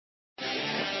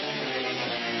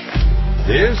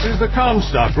This is the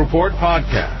Comstock Report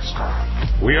podcast.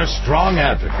 We are strong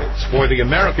advocates for the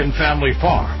American family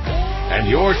farm and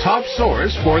your top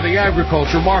source for the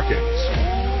agriculture markets.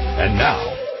 And now,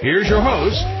 here's your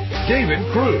host, David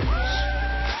Cruz.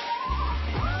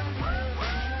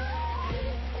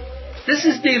 This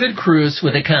is David Cruz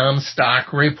with the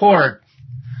Comstock Report.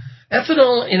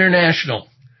 Ethanol International.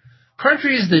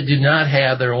 Countries that do not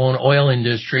have their own oil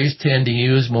industries tend to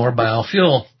use more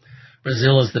biofuel.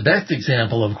 Brazil is the best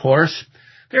example, of course.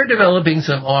 They're developing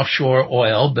some offshore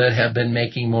oil, but have been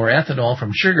making more ethanol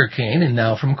from sugarcane and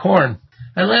now from corn.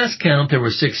 At last count, there were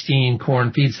 16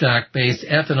 corn feedstock-based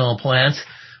ethanol plants,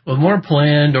 with more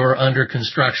planned or under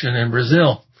construction in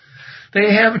Brazil.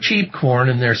 They have cheap corn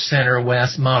in their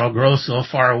center-west Mato Grosso,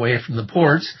 far away from the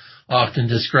ports, often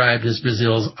described as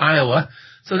Brazil's Iowa,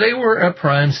 so they were a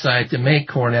prime site to make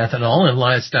corn ethanol and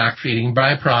livestock feeding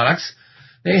byproducts.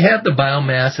 They have the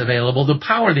biomass available to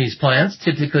power these plants,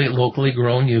 typically locally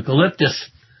grown eucalyptus.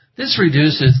 This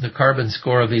reduces the carbon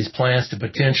score of these plants to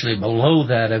potentially below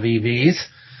that of EVs.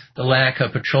 The lack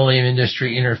of petroleum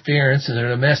industry interference in their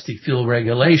domestic fuel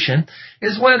regulation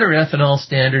is why their ethanol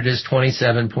standard is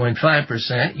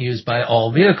 27.5% used by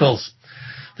all vehicles.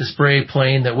 The spray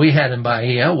plane that we had in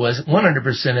Bahia was 100%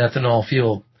 ethanol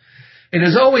fuel. It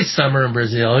is always summer in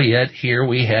Brazil, yet here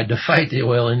we had to fight the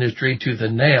oil industry tooth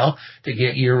and nail to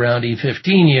get year-round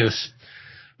E15 use.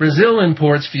 Brazil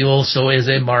imports fuel, so is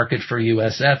a market for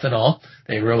U.S. ethanol.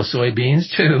 They grow soybeans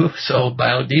too, so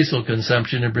biodiesel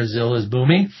consumption in Brazil is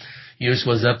booming. Use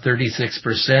was up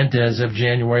 36% as of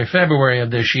January-February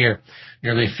of this year.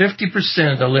 Nearly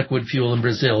 50% of the liquid fuel in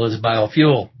Brazil is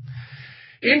biofuel.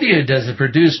 India doesn't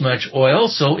produce much oil,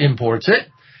 so imports it.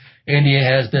 India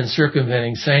has been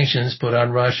circumventing sanctions put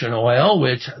on Russian oil,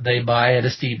 which they buy at a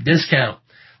steep discount.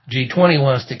 G20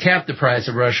 wants to cap the price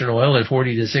of Russian oil at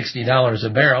 $40 to $60 a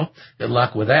barrel. Good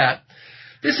luck with that.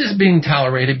 This is being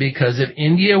tolerated because if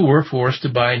India were forced to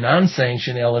buy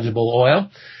non-sanction eligible oil,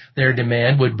 their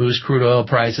demand would boost crude oil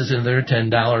prices into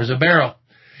 $10 a barrel.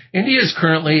 India is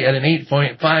currently at an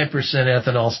 8.5%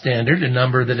 ethanol standard, a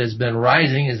number that has been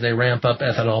rising as they ramp up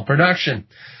ethanol production.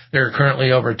 There are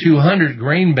currently over 200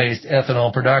 grain-based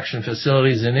ethanol production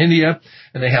facilities in India,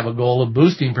 and they have a goal of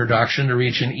boosting production to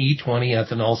reach an E20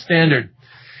 ethanol standard.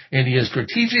 India is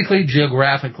strategically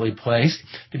geographically placed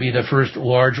to be the first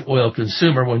large oil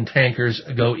consumer when tankers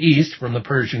go east from the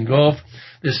Persian Gulf.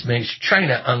 This makes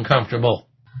China uncomfortable.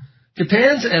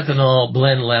 Japan's ethanol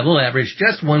blend level averaged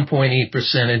just 1.8%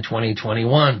 in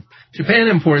 2021. Japan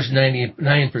imports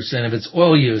 99% of its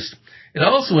oil use. It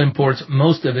also imports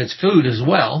most of its food as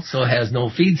well, so it has no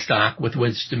feedstock with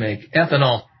which to make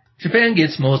ethanol. Japan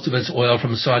gets most of its oil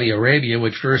from Saudi Arabia,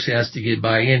 which first has to get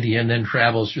by India and then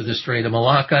travels through the Strait of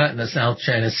Malacca and the South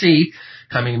China Sea,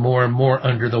 coming more and more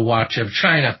under the watch of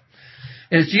China.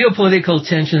 As geopolitical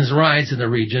tensions rise in the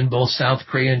region, both South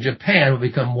Korea and Japan will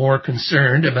become more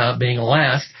concerned about being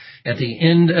last at the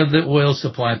end of the oil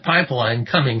supply pipeline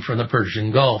coming from the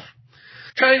Persian Gulf.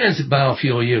 China's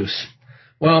biofuel use.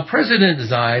 While President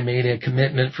Xi made a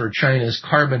commitment for China's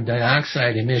carbon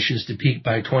dioxide emissions to peak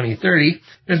by 2030,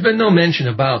 there's been no mention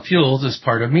of biofuels as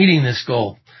part of meeting this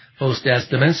goal. Post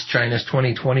estimates, China's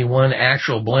 2021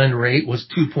 actual blend rate was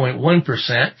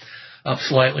 2.1%, up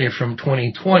slightly from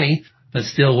 2020, but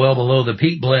still well below the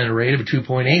peak blend rate of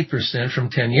 2.8%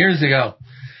 from 10 years ago.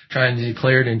 China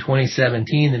declared in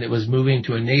 2017 that it was moving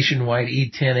to a nationwide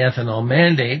E10 ethanol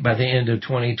mandate by the end of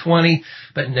 2020,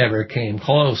 but never came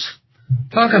close.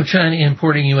 Talk of China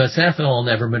importing U.S. ethanol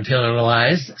never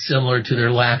materialized, similar to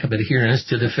their lack of adherence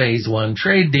to the Phase 1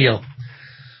 trade deal.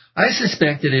 I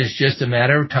suspect it is just a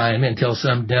matter of time until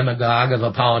some demagogue of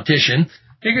a politician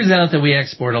figures out that we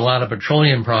export a lot of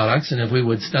petroleum products, and if we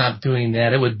would stop doing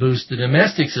that, it would boost the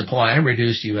domestic supply and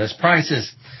reduce U.S.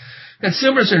 prices.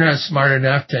 Consumers are not smart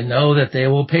enough to know that they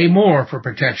will pay more for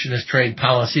protectionist trade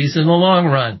policies in the long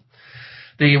run.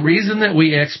 The reason that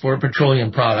we export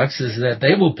petroleum products is that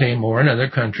they will pay more in other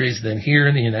countries than here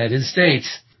in the United States.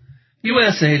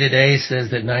 USA Today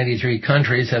says that 93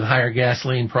 countries have higher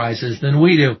gasoline prices than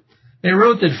we do. They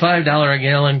wrote that $5 a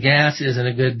gallon gas isn't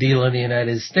a good deal in the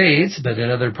United States, but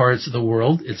in other parts of the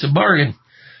world, it's a bargain.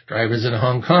 Drivers in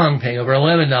Hong Kong pay over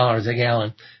 $11 a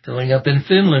gallon. Filling up in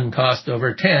Finland costs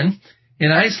over $10.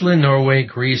 In Iceland, Norway,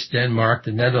 Greece, Denmark,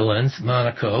 the Netherlands,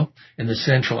 Monaco, and the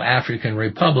Central African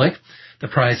Republic, the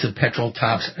price of petrol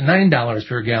tops $9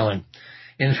 per gallon.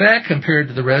 In fact, compared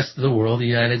to the rest of the world, the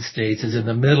United States is in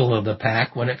the middle of the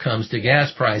pack when it comes to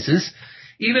gas prices,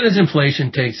 even as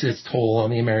inflation takes its toll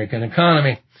on the American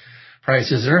economy.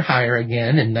 Prices are higher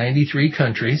again in 93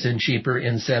 countries and cheaper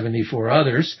in 74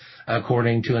 others,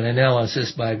 according to an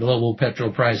analysis by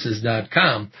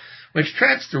GlobalPetrolPrices.com, which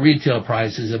tracks the retail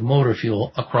prices of motor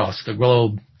fuel across the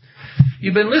globe.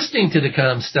 You've been listening to the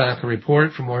Comstock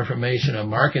Report. For more information on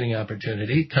marketing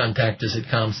opportunity, contact us at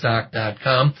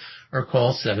Comstock.com or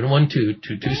call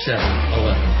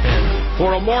 712-227-1110.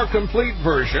 For a more complete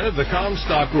version of the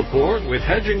Comstock Report with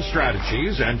hedging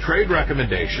strategies and trade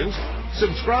recommendations,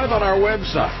 subscribe on our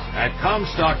website at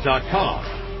Comstock.com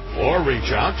or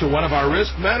reach out to one of our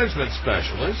risk management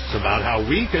specialists about how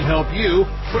we can help you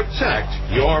protect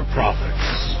your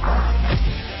profits.